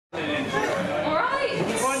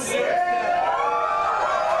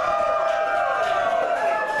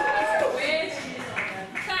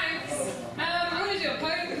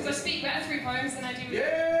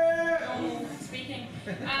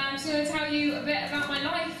a bit about my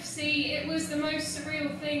life. See, it was the most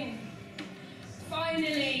surreal thing.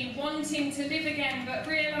 Finally wanting to live again, but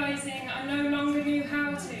realising I no longer knew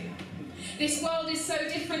how to. This world is so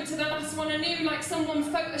different to the last one I knew, like someone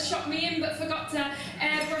photoshopped me in but forgot to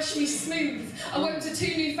airbrush me smooth. I woke to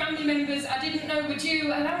 2 new family members I didn't know were due.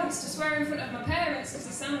 Allowance to swear in front of my parents because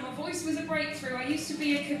the sound of my voice was a breakthrough. I used to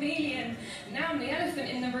be a chameleon, now I'm the elephant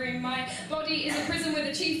in the room. My body is a prison with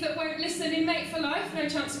a chief that won't listen. Inmate for life, no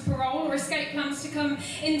chance of parole or escape plans to come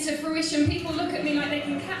into fruition. People look at me like they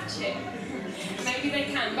can catch it. Maybe they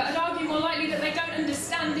can, but I'd argue more likely that they don't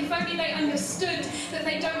understand. If only they understood that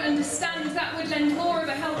they don't understand, that would lend more of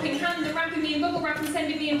a helping hand than wrapping me in bubble wrap and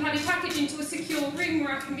sending me in padded package into a secure room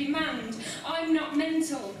where I can be manned. I'm not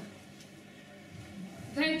mental.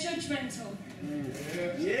 They're judgmental.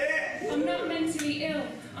 Yeah. I'm not mentally ill.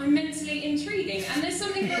 I'm mentally intriguing, and there's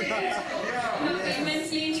something very beautiful about being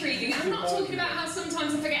mentally intriguing. I'm not talking about how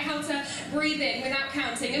sometimes I forget how to breathe in without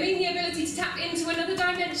counting. I mean the ability to tap into another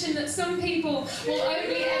dimension that some people will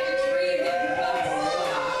only ever dream of.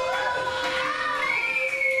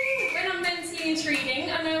 When I'm mentally intriguing,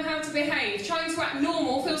 I know how to behave. Trying to act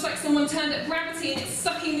normal feels like someone turned up gravity and it's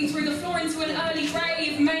sucking me through the floor into an early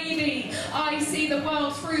grave. Maybe I see the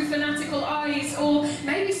world through fanatical eyes, or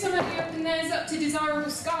maybe somebody opened theirs up to desirable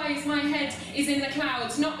skies. My head is in the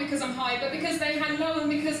clouds, not because I'm high, but because they hang low and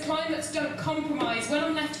because climates don't compromise. When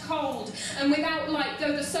I'm left cold and without light,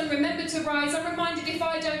 though the sun remembered to rise, I'm reminded if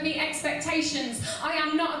I don't meet expectations, I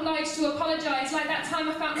am not obliged to apologise. Like that time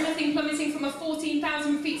I found nothing plummeting from a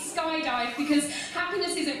 14,000 feet skydive, because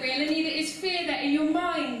happiness isn't real and neither is fear that in your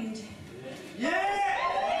mind.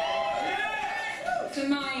 The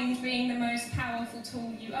mind being the most powerful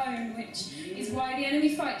tool you own, which is why the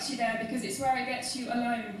enemy fights you there, because it's where it gets you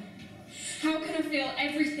alone. How can I feel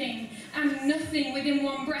everything and nothing within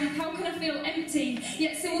one breath? How can I feel empty,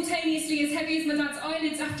 yet simultaneously as heavy as my dad's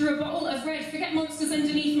eyelids after a bottle of red? Forget monsters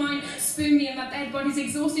underneath mine, spoon me in my bed, body's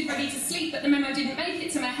exhausted, ready to sleep, but the memo didn't make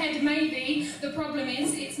it to my head. Maybe the problem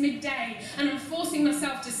is it's midday, and I'm forcing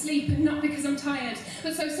myself to sleep, and not because I'm tired,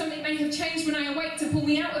 but so something may have changed when I awake to pull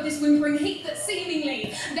me out of this whimpering heat that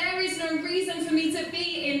seemingly there is no reason for me to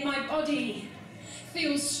be in. My body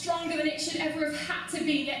feels stronger than it should ever have had to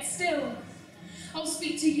be, yet still I'll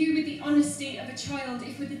speak to you with the honesty of a child,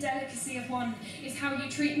 if with the delicacy of one is how you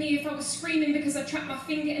treat me. If I was screaming because I trapped my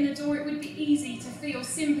finger in a door, it would be easy to feel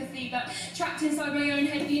sympathy, but trapped inside my own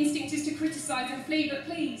head, the instinct is to criticise and flee. But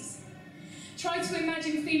please, try to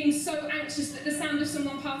imagine feeling so anxious that the sound of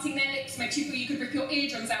someone parting their lips makes you feel you could rip your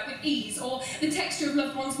eardrums out with ease, or the texture of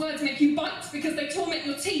loved ones' words make you bite because they torment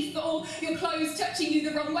your teeth, or your clothes touching you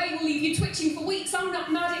the wrong way will leave you twitching for weeks. I'm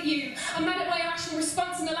not mad at you. I'm mad at my irrational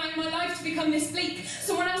response and allowing my life to become this bleak.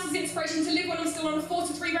 Someone else's inspiration to live when I'm still on a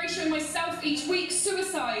 4-to-3 ratio myself each week.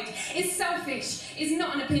 Suicide is selfish, is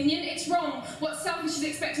not an opinion, it's wrong. What's selfish is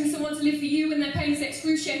expecting someone to live for you when their pain is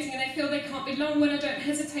excruciating and they feel they can't belong. When I don't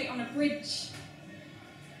hesitate on a bridge,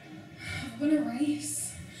 when a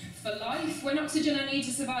race for life, when oxygen I need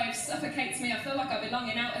to survive suffocates me, I feel like I belong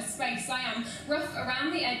in outer space. I am rough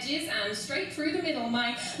around the edges and straight through the middle.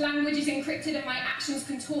 My language is encrypted and my actions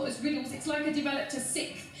contort as riddles. It's like I developed a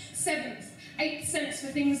 6th, 7th, 8th sense for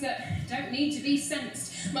things that don't need to be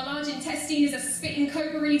sensed. My large intestine is a spitting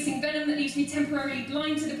cobra releasing venom that leaves me temporarily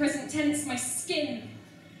blind to the present tense. My skin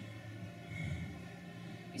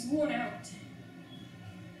is worn out,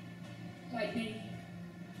 like me.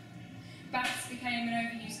 Baths became an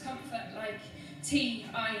overused comfort, like tea.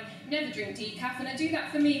 I never drink decaf, and I do that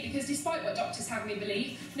for me because despite what doctors have me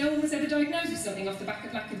believe, no one was ever diagnosed with something off the back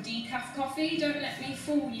of lack of decaf coffee. Don't let me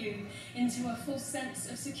fool you into a false sense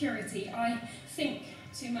of security. I think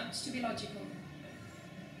too much to be logical.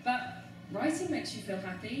 But writing makes you feel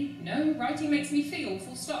happy. No, writing makes me feel,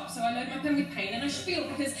 full stop. So I load my pen with pain and I should feel,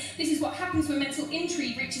 because this is what happens when mental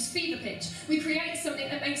intrigue reaches fever pitch. We create something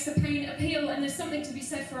that makes the pain appeal, and there's something to be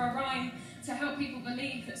said for a rhyme to help people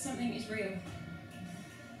believe that something is real.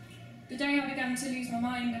 The day I began to lose my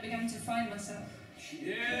mind, I began to find myself.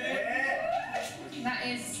 Yeah. That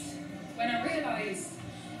is when I realised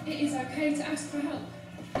it is okay to ask for help.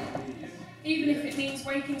 Even if it means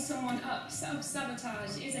waking someone up.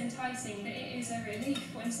 Self-sabotage is enticing, but it is a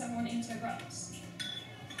relief when someone interrupts.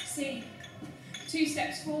 See, 2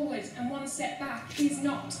 steps forward and 1 step back is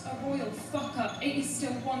not a royal fuck-up. It is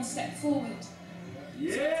still 1 step forward.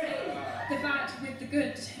 Yeah. So I take the bad with the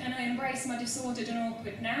good, and I embrace my disordered and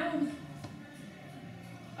awkward. Now,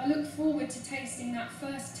 I look forward to tasting that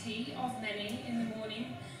first tea of many in the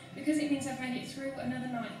morning, because it means I've made it through another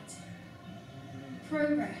night.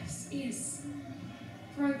 Progress is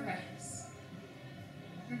progress.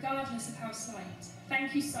 regardless of how slight.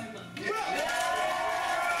 Thank you so much.